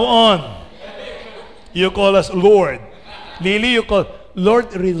from now on, you call us Lord. Lily, you call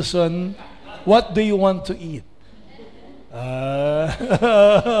Lord Rilson. What do you want to eat?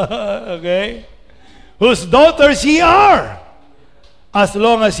 Okay. Whose daughters ye are, as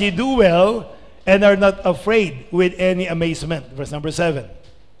long as ye do well and are not afraid with any amazement. Verse number 7.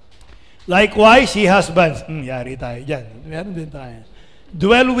 Likewise, ye husbands. Yari tayo dyan. Meron din tayo.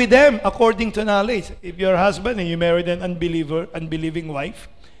 Dwell with them according to knowledge. If you're a husband and you married an unbelieving wife,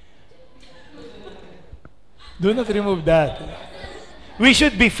 do not remove that. We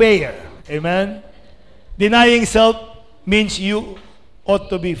should be fair. Amen? Denying self means you ought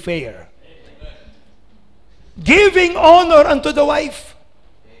to be fair. Giving honor unto the wife.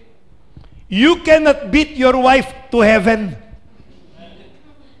 You cannot beat your wife to heaven.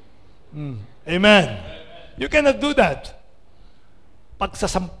 Amen. You cannot do that.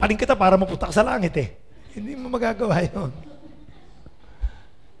 Pagsasampalin kita para mapunta ka sa langit eh. Hindi mo magagawa yun.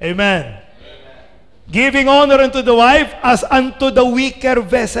 Amen. Giving honor unto the wife as unto the weaker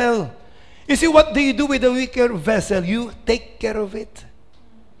vessel. You see, what do you do with the weaker vessel? You take care of it.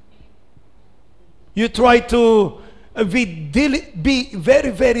 You try to be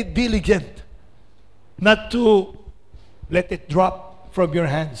very, very diligent not to let it drop from your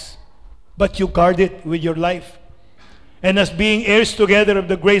hands, but you guard it with your life. And as being heirs together of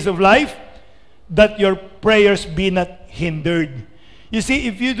the grace of life, that your prayers be not hindered. You see,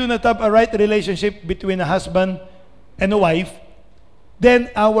 if you do not have a right relationship between a husband and a wife,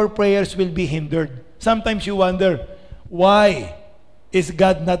 then our prayers will be hindered. Sometimes you wonder, why is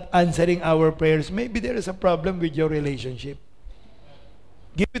God not answering our prayers? Maybe there is a problem with your relationship.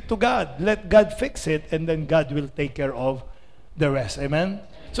 Give it to God. Let God fix it, and then God will take care of the rest. Amen?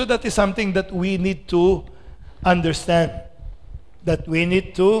 So that is something that we need to understand. That we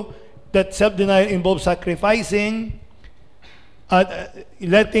need to, that self-denial involves sacrificing,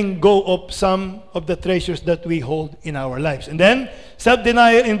 letting go of some of the treasures that we hold in our lives. And then,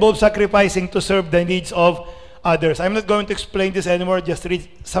 self-denial involves sacrificing to serve the needs of others. I'm not going to explain this anymore, just read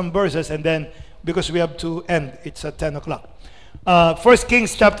some verses, and then, because we have to end, it's at 10 o'clock. 1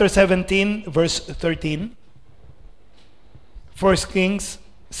 Kings chapter 17, verse 13. 1 Kings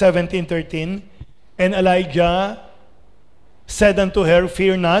 17:13. And Elijah said unto her,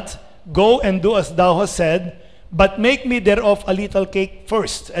 Fear not, go and do as thou hast said, but make me thereof a little cake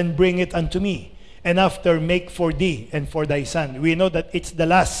first, and bring it unto me, and after make for thee and for thy son. We know that it's the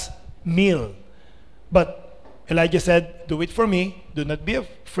last meal. But Elijah said, do it for me, do not be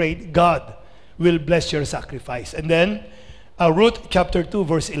afraid, God will bless your sacrifice. And then, Ruth chapter 2,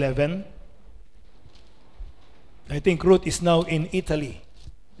 verse 11. I think Ruth is now in Italy.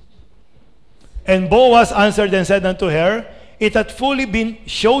 And Boaz answered and said unto her, It hath fully been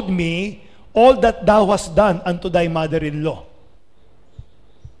showed me all that thou hast done unto thy mother-in-law.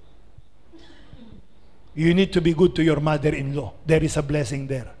 You need to be good to your mother-in-law. There is a blessing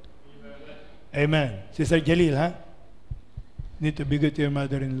there. Amen. Sister Jalil, ha? Need to be good to your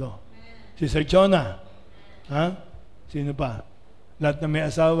mother-in-law. Sister Jonah, ha? Sino pa? Lahat na may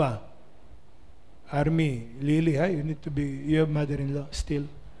asawa. Army, Lily, ha? You need to be, you have mother-in-law still.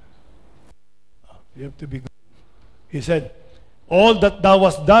 You have to be good. He said, all that thou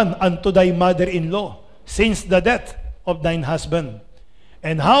hast done unto thy mother-in-law since the death of thine husband,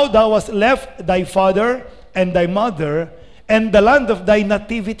 and how thou hast left thy father and thy mother and the land of thy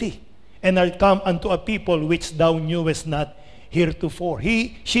nativity, and art come unto a people which thou knewest not heretofore.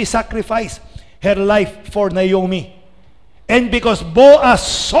 She sacrificed her life for Naomi. And because Boaz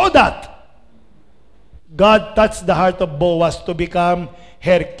saw that, God touched the heart of Boaz to become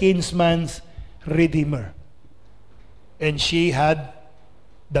her kinsman's redeemer. And she had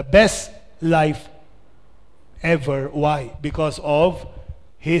the best life ever. Why? Because of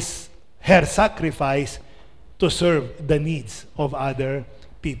her sacrifice to serve the needs of other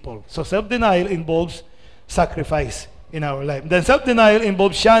people. So self-denial involves sacrifice in our life. Then self-denial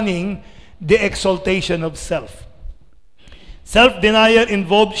involves shunning the exaltation of self. Self-denial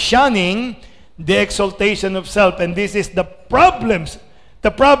involves shunning the exaltation of self. And this is the problem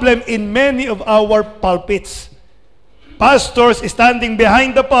in many of our pulpits. Pastors standing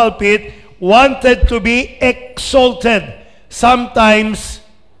behind the pulpit wanted to be exalted, sometimes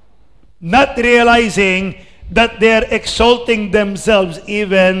not realizing that they are exalting themselves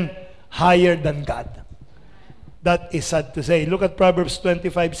even higher than God. That is sad to say. Look at Proverbs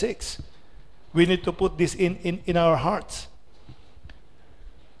 25:6. We need to put this in our hearts.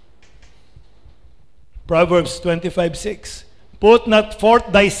 Proverbs 25:6. Put not forth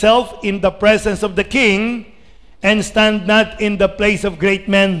thyself in the presence of the king, and stand not in the place of great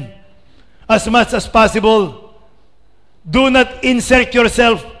men. As much as possible, do not insert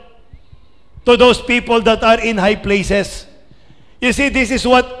yourself to those people that are in high places. You see, this is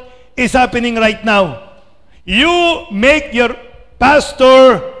what is happening right now. You make your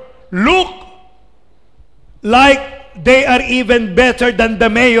pastor look like they are even better than the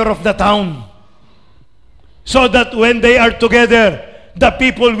mayor of the town. So that when they are together, the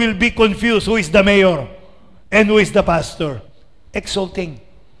people will be confused who is the mayor and who is the pastor. Exalting.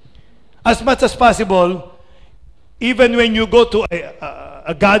 As much as possible, even when you go to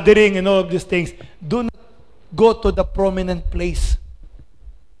a gathering and all of these things, do not go to the prominent place.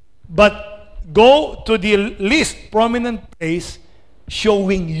 But go to the least prominent place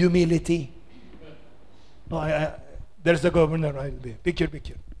showing humility. No, there's the governor. I'll be. Picture.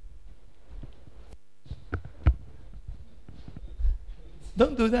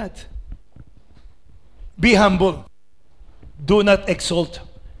 Don't do that. Be humble. Do not exalt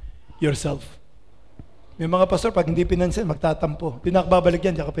yourself. May mga pastor, pag hindi pinansin, magtatampo. Pinakababalik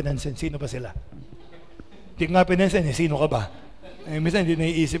yan, di ka pinansin. Sino ba sila? Di nga pinansin, sino ka ba? Minsan, hindi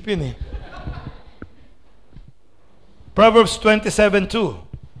naiisip yun eh. Proverbs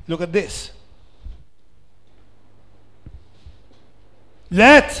 27:2. Look at this.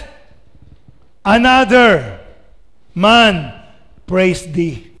 Let another man praise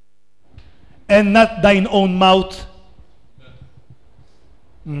thee, and not thine own mouth.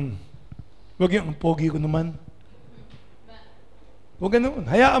 Huwag yung, pogi ko naman. Huwag ganun.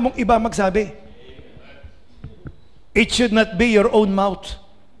 Hayaan mong iba magsabi. It should not be your own mouth.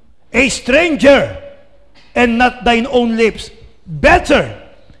 A stranger, and not thine own lips. Better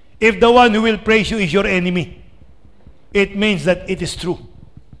if the one who will praise you is your enemy. It means that it is true.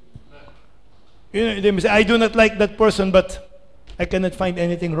 You know, they may say, I do not like that person, but I cannot find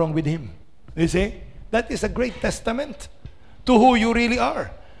anything wrong with him. You see? That is a great testament to who you really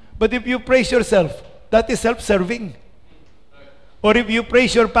are. But if you praise yourself, that is self-serving. Or if you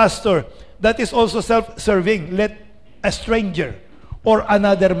praise your pastor, that is also self-serving. Let a stranger or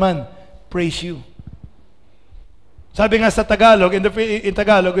another man praise you. Sabi nga sa Tagalog, in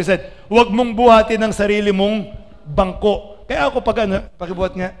Tagalog, he said, huwag mong buhatin ang sarili mong bangko. Kaya ako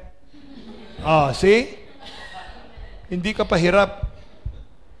pakibuhat nga. See? Hindi ka pahirap.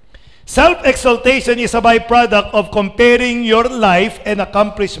 Self-exaltation is a byproduct of comparing your life and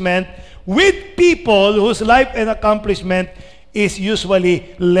accomplishment with people whose life and accomplishment is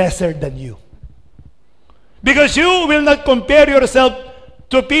usually lesser than you. Because you will not compare yourself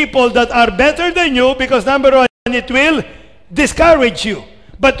to people that are better than you, because number one, it will discourage you.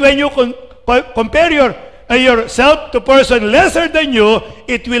 But when you compare yourself to person lesser than you,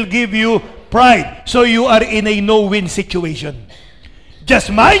 it will give you pride. So you are in a no-win situation.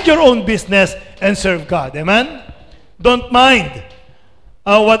 Just mind your own business and serve God. Amen? Don't mind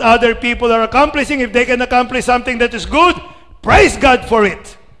what other people are accomplishing. If they can accomplish something that is good, praise God for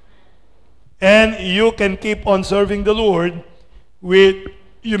it. And you can keep on serving the Lord with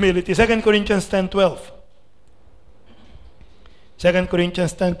humility. 2 Corinthians 10:12. 2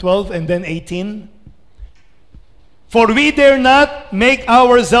 Corinthians 10:12 and then 18. For we dare not make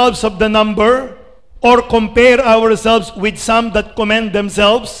ourselves of the number or compare ourselves with some that commend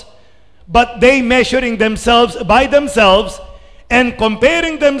themselves, but they measuring themselves by themselves and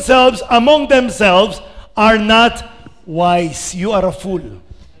comparing themselves among themselves are not wise. You are a fool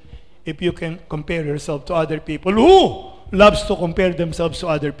if you can compare yourself to other people. Who loves to compare themselves to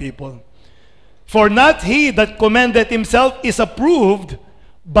other people? For not he that commendeth himself is approved,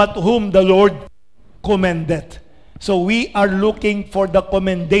 but whom the Lord commendeth. So we are looking for the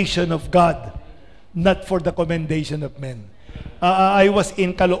commendation of God, not for the commendation of men. I was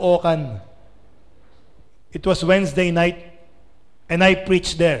in Caloocan. It was Wednesday night, and I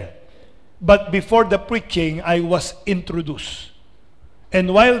preached there. But before the preaching, I was introduced.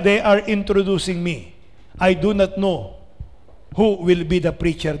 And while they are introducing me, I do not know who will be the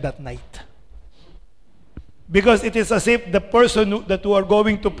preacher that night. Because it is as if the person who are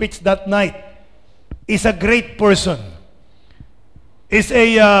going to preach that night is a great person, is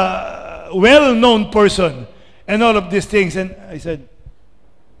a well-known person, and all of these things. And I said,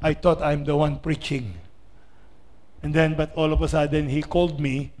 I thought I'm the one preaching. And then, but all of a sudden, he called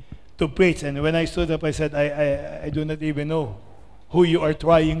me to preach. And when I stood up, I said, I do not even know who you are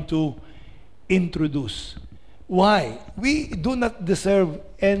trying to introduce. Why? We do not deserve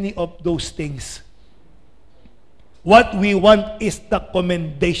any of those things. What we want is the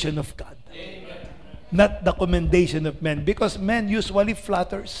commendation of God. Amen. Not the commendation of men. Because men usually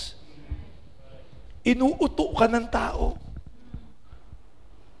flatters. Inuuto ka ng tao.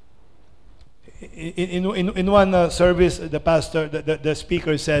 In one service, the pastor, the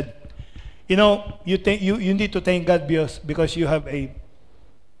speaker said, you know, you need to thank God because you have a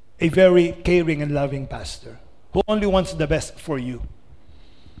very caring and loving pastor who only wants the best for you.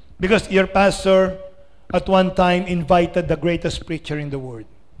 Because your pastor at one time invited the greatest preacher in the world,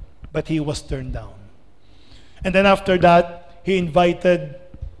 but he was turned down. And then after that, he invited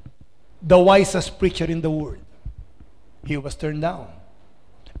the wisest preacher in the world. He was turned down.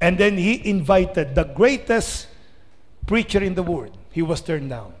 And then he invited the greatest preacher in the world. He was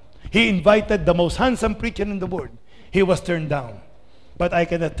turned down. He invited the most handsome preacher in the world. He was turned down. But I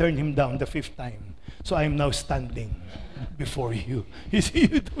cannot turn him down the fifth time. So I am now standing before you. You see,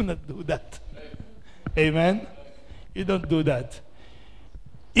 you do not do that. Amen? You don't do that.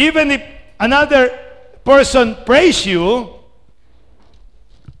 Even if another person praise you,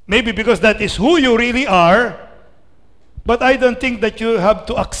 maybe because that is who you really are, but I don't think that you have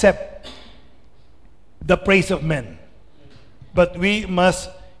to accept the praise of men. But we must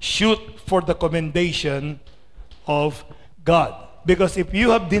shoot for the commendation of God. Because if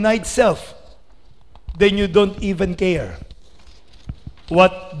you have denied self, then you don't even care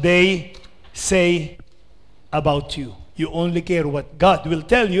what they say about you. You only care what God will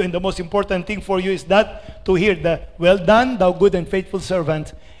tell you. And the most important thing for you is that to hear the, well done, thou good and faithful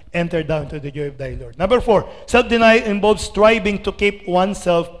servant, enter down to the joy of thy Lord. Number 4, self-denial involves striving to keep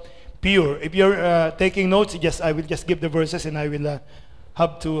oneself pure. If you're taking notes, I will just give the verses and I will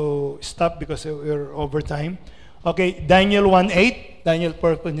have to stop because we're over time. Okay, Daniel 1:8. Daniel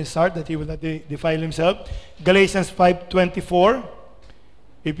purposed in his heart that he will not defile himself. Galatians 5:24.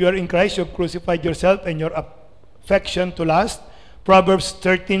 If you are in Christ, you have crucified yourself and your affection to lust. Proverbs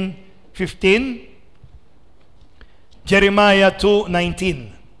 13:15. Jeremiah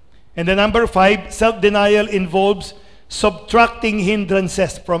 2:19. And the number 5, self-denial involves subtracting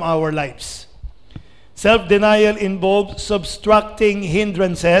hindrances from our lives. Self-denial involves subtracting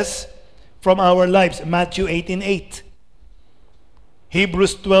hindrances from our lives. Matthew 18:8.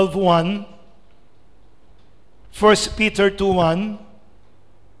 Hebrews 12:1. 1 Peter 2:1.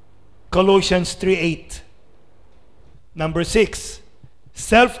 Colossians 3:8. Number 6,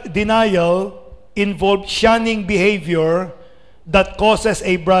 self-denial involves shunning behavior that causes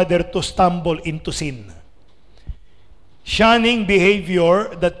a brother to stumble into sin. Shunning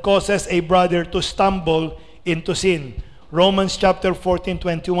behavior that causes a brother to stumble into sin. Romans chapter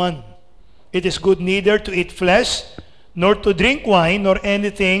 14:21. It is good neither to eat flesh, nor to drink wine, nor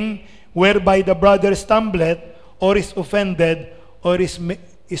anything whereby the brother stumbleth, or is offended, or is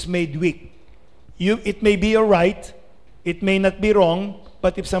made weak. It may be all right, it may not be wrong,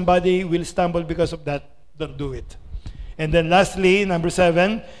 but if somebody will stumble because of that, don't do it. And then lastly, number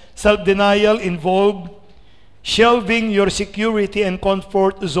 7, self-denial involves shelving your security and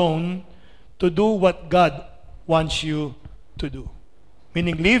comfort zone to do what God wants you to do.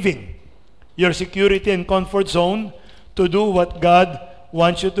 Meaning leaving your security and comfort zone to do what God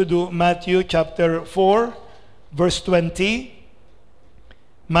want you to do Matthew chapter 4, verse 20.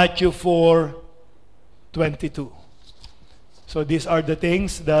 Matthew 4:22. So these are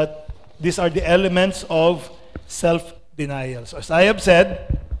the elements of self-denial. So as I have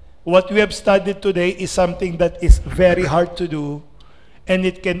said, what we have studied today is something that is very hard to do, and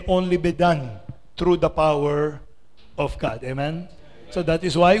it can only be done through the power of God. Amen? So that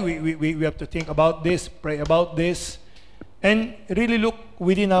is why we have to think about this, pray about this, and really look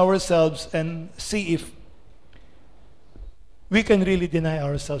within ourselves and see if we can really deny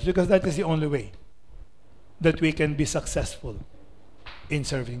ourselves, because that is the only way that we can be successful in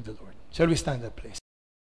serving the Lord. Shall we stand up, please?